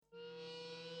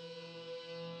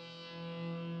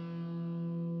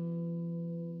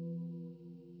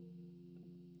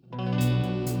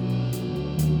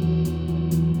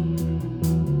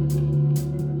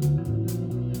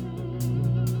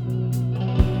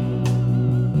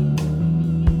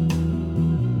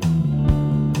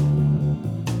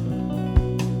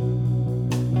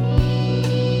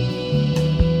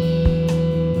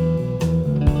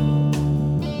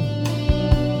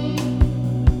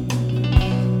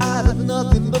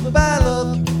nothing but bad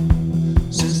luck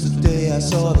since the day I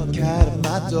saw the cat at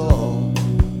my door.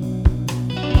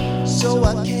 So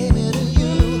I came into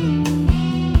you,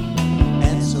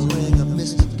 answering a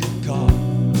Mr. Good call.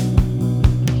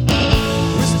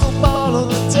 Crystal ball on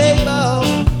the table,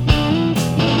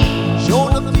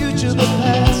 showing the future, the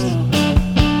past.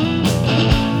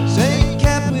 Same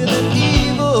cat with an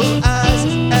evil eyes,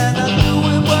 and I knew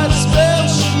it was a spell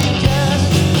she cast.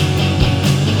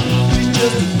 She's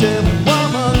just a devil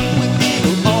woman with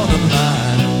evil on her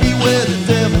mind. Beware the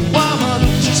devil woman,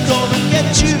 she's gonna get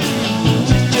you.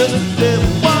 She's just a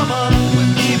devil woman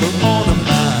with evil on her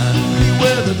mind.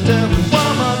 Beware the devil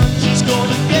woman, she's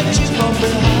gonna get you from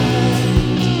behind.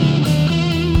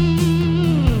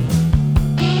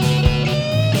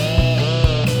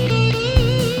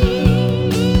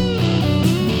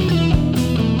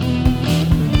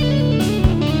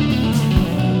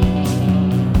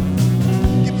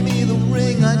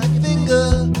 On your finger,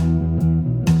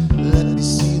 let me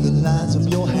see the lines of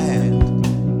your hand.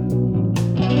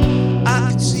 I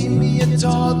can see me a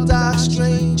tall, dark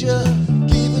stranger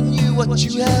giving you what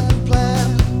you haven't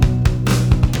planned.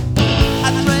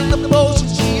 I drank the potion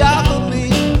she offered me.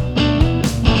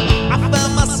 I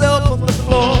found myself on the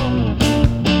floor.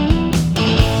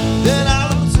 Then I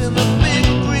looked in the big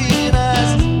green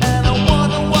eyes, and I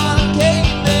wonder what I came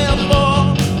there for.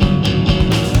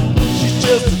 She's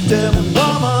just a devil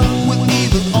woman with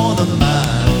evil on her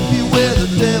mind. Beware the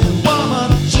devil woman,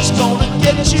 she's gonna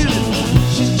get you.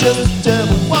 She's just a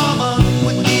devil woman